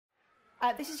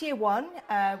This is year one.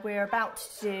 We're about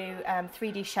to do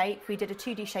 3D shape. We did a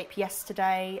 2D shape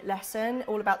yesterday lesson,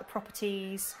 all about the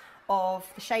properties of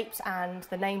the shapes and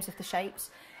the names of the shapes.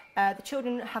 The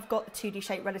children have got the 2D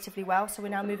shape relatively well, so we're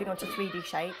now moving on to 3D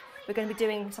shape. We're going to be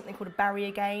doing something called a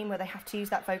barrier game, where they have to use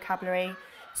that vocabulary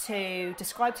to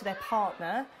describe to their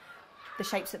partner the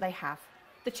shapes that they have.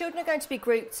 The children are going to be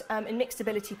grouped in mixed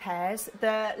ability pairs.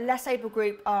 The less able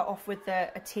group are off with a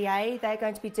TA. They're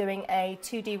going to be doing a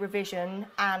 2D revision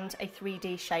and a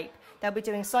 3D shape. They'll be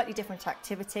doing a slightly different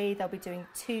activity. They'll be doing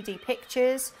 2D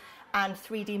pictures and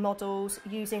 3D models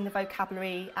using the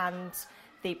vocabulary and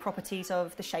the properties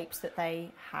of the shapes that they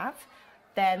have.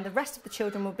 Then the rest of the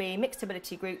children will be mixed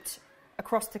ability grouped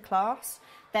across the class.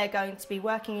 They're going to be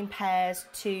working in pairs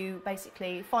to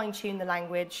basically fine-tune the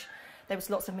language. There was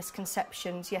lots of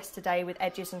misconceptions yesterday with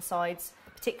edges and sides,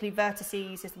 particularly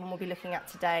vertices is the one we'll be looking at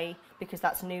today because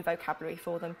that's new vocabulary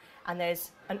for them. And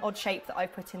there's an odd shape that I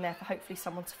put in there for hopefully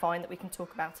someone to find that we can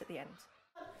talk about at the end.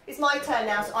 It's my turn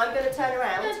now, so I'm going to turn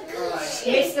around.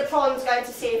 Mr. Pond's going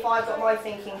to see if I've got my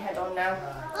thinking head on now.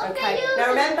 Okay, now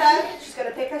remember, she's going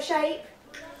to pick her shape.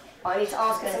 I need to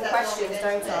ask her some questions,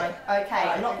 don't I? Okay,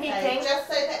 I'm not peeking. Just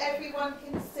so that everyone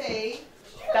can see.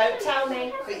 Don't tell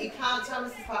me. But you can't tell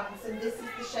Mrs. Parkinson, this is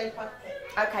the shape I've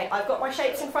picked. Okay, I've got my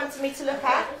shapes in front of me to look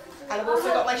at, and I've also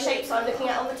got my shapes I'm looking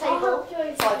at on the table,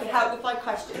 so I can help with my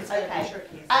questions. Okay.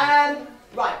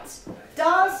 Right.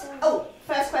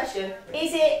 First question.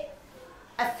 Is it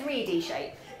a 3D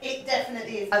shape? It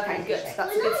definitely is. Okay, good.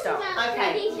 That's a good start.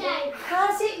 Okay.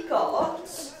 Has it got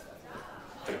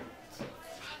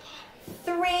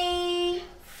 3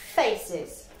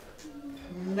 faces?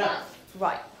 No.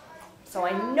 Right. So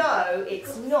I know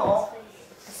it's not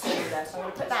a cylinder, so I'm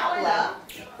going to put that out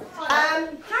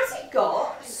there. Has it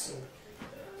got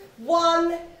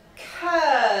 1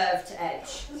 curved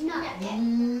edge?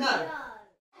 No.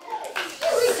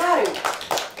 So,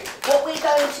 what we're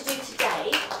going to do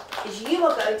today is you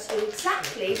are going to do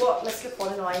exactly what Mr.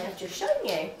 Pond and I have just shown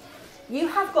you. You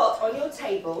have got on your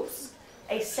tables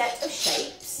a set of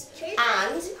shapes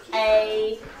and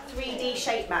a 3D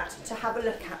shape mat to have a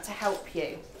look at to help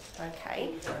you.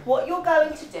 Okay, what you're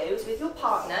going to do is with your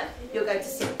partner, you're going to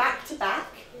sit back to back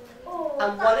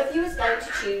and one of you is going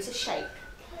to choose a shape.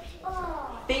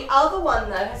 The other one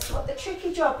though has got the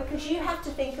tricky job because you have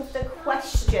to think of the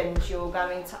questions you're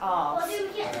going to ask.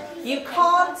 You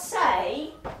can't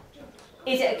say,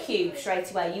 is it a cube straight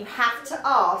away? You have to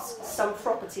ask some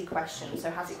property questions.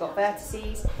 So has it got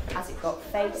vertices? Has it got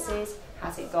faces?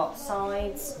 Has it got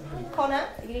sides? Connor,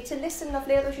 you need to listen,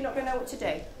 lovely, otherwise you're not going to know what to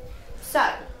do. So,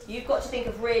 you've got to think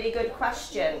of really good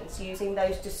questions using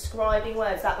those describing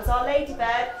words. That was our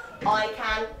ladybird. I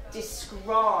can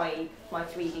describe my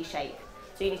 3D shape.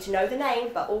 So you need to know the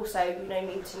name, but also you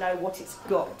need to know what it's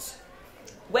got.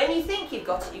 When you think you've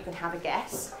got it, you can have a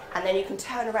guess, and then you can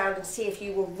turn around and see if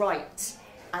you were right,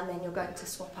 and then you're going to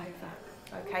swap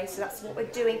over. Okay, so that's what we're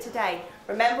doing today.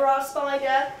 Remember our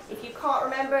spider. If you can't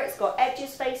remember, it's got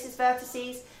edges, faces,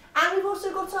 vertices. And we've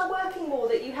also got our working wall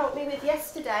that you helped me with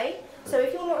yesterday. So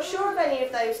if you're not sure of any of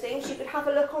those things, you could have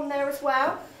a look on there as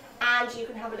well. And you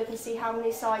can have a look and see how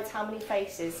many sides, how many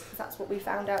faces. Because that's what we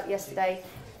found out yesterday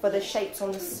for the shapes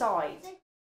on the side.